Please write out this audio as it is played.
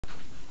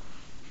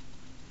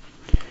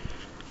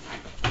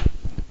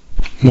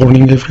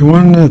Morning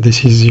everyone,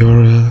 this is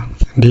your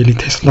daily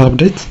Tesla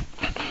update.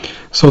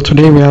 So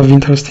today we have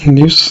interesting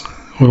news.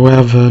 We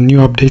have a new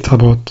update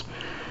about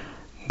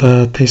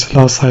the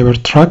Tesla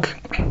Cybertruck.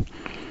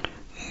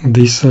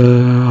 This,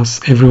 as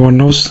everyone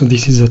knows,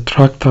 this is a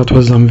truck that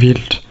was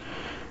unveiled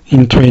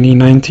in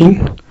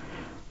 2019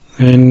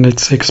 and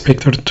it's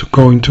expected to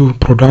go into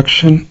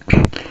production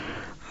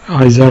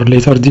either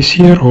later this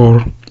year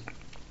or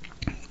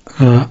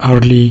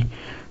early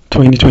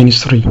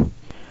 2023.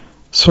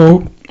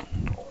 So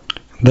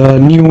the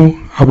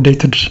new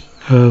updated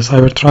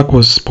Cybertruck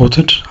was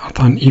spotted at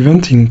an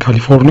event in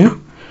California,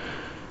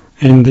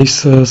 and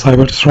this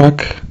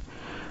Cybertruck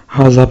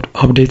has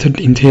updated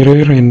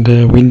interior and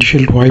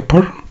windshield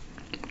wiper.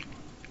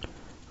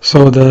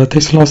 So the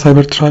Tesla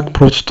Cybertruck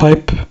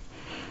prototype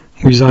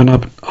with an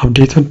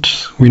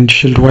updated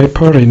windshield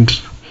wiper and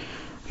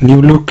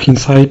new look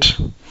inside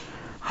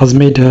has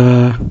made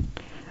a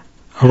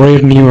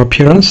rare new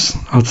appearance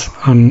at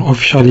an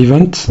official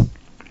event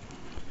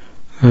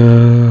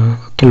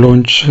to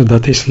launch the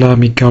Tesla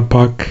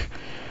Megapack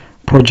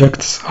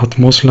projects at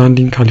Moss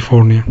Landing,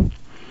 California.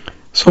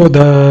 So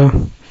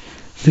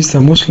this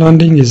Moss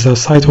Landing is the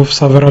site of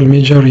several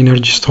major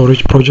energy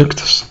storage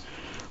projects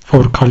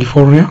for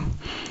California,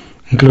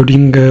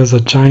 including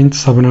the giant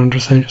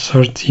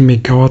 730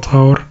 megawatt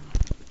hour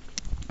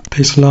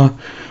Tesla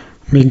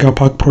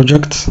Megapack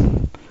project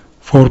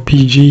for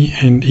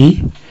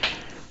PG&E.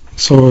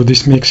 So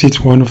this makes it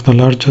one of the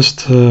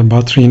largest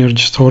battery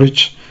energy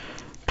storage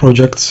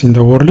projects in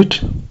the world.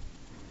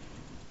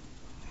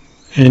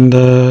 And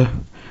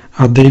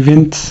at the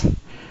event,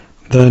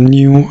 the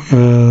new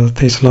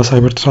Tesla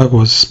Cybertruck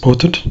was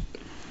spotted.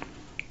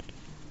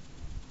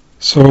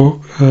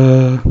 So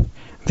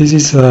this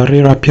is a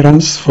rare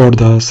appearance for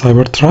the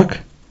Cybertruck.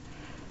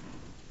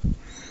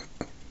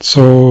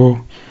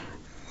 So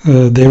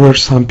there were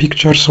some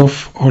pictures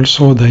of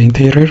also the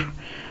interior,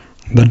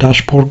 the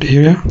dashboard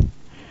area.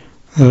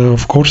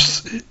 Of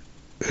course,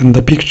 in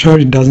the picture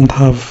it doesn't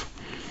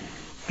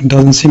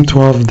seem to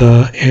have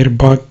the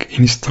airbag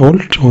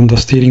installed on the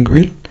steering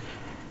wheel,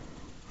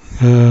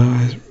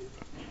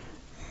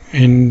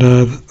 and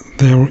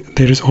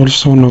there is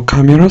also no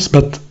cameras,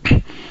 but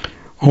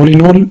all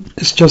in all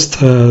it's just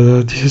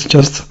this is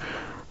just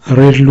a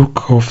rare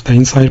look of the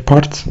inside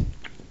part.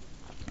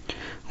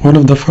 One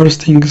of the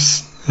first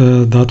things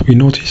that we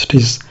noticed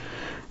is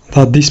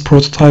that this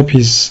prototype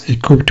is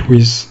equipped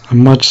with a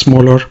much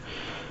smaller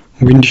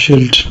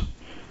windshield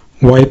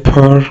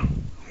wiper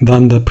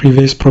than the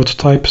previous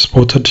prototype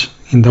spotted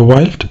in the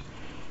wild.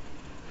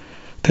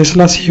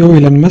 Tesla CEO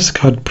Elon Musk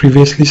had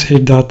previously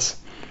said that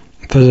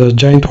the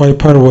giant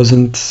wiper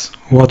wasn't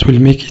what will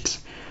make it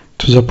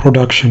to the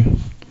production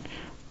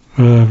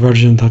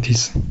version, that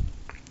is.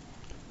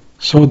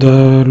 So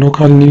the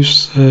local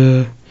news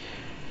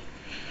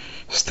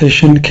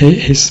station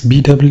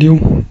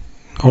KSBW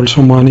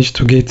also managed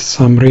to get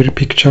some rare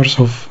pictures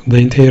of the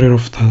interior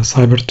of the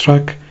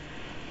Cybertruck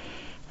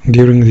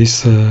during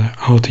this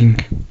outing.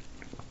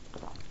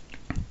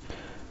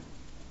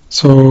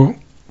 So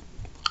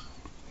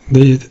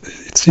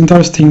it's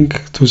interesting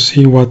to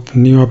see what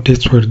new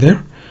updates were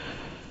there.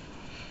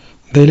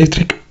 The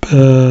electric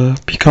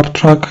pickup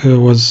truck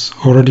was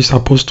already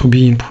supposed to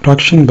be in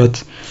production,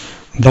 but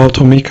the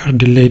automaker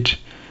delayed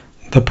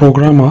the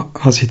program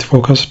as it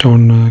focused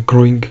on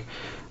growing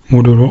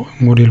Model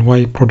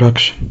Y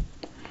production.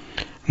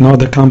 Now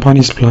the company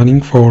is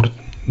planning for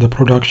the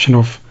production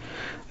of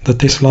the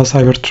Tesla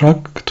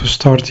Cybertruck to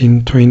start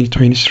in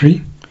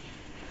 2023.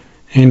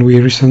 And we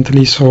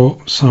recently saw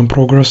some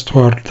progress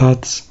toward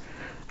that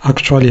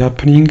actually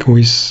happening,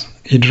 with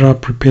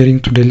IDRA preparing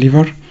to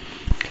deliver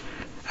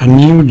a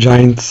new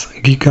giant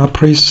giga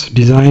press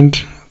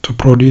designed to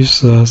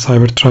produce the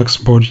Cybertruck's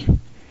body.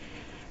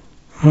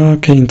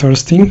 Okay,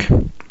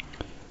 interesting.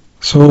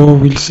 So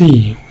we'll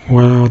see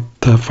what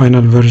the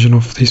final version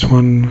of this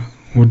one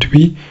would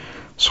be.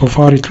 So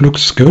far it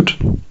looks good.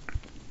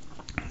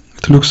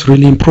 It looks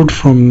really improved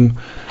from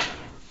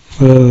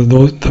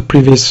the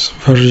previous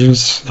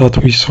versions that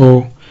we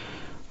saw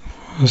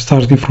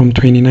starting from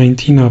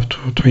 2019 up to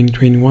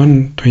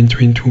 2021,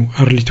 2022,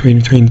 early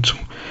 2022.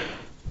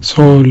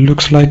 So it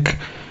looks like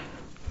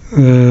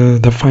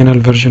the final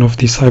version of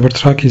the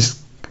Cybertruck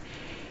is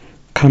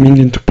coming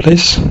into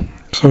place.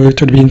 So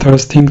it would be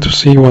interesting to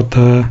see what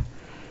the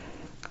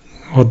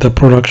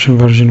production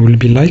version will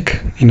be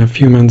like in a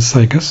few months,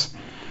 I guess.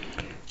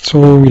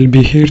 So we'll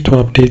be here to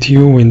update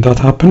you when that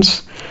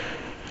happens.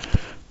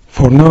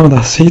 For now,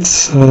 that's it.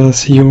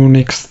 See you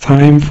next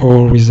time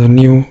with a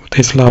new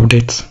Tesla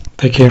update.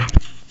 Take care.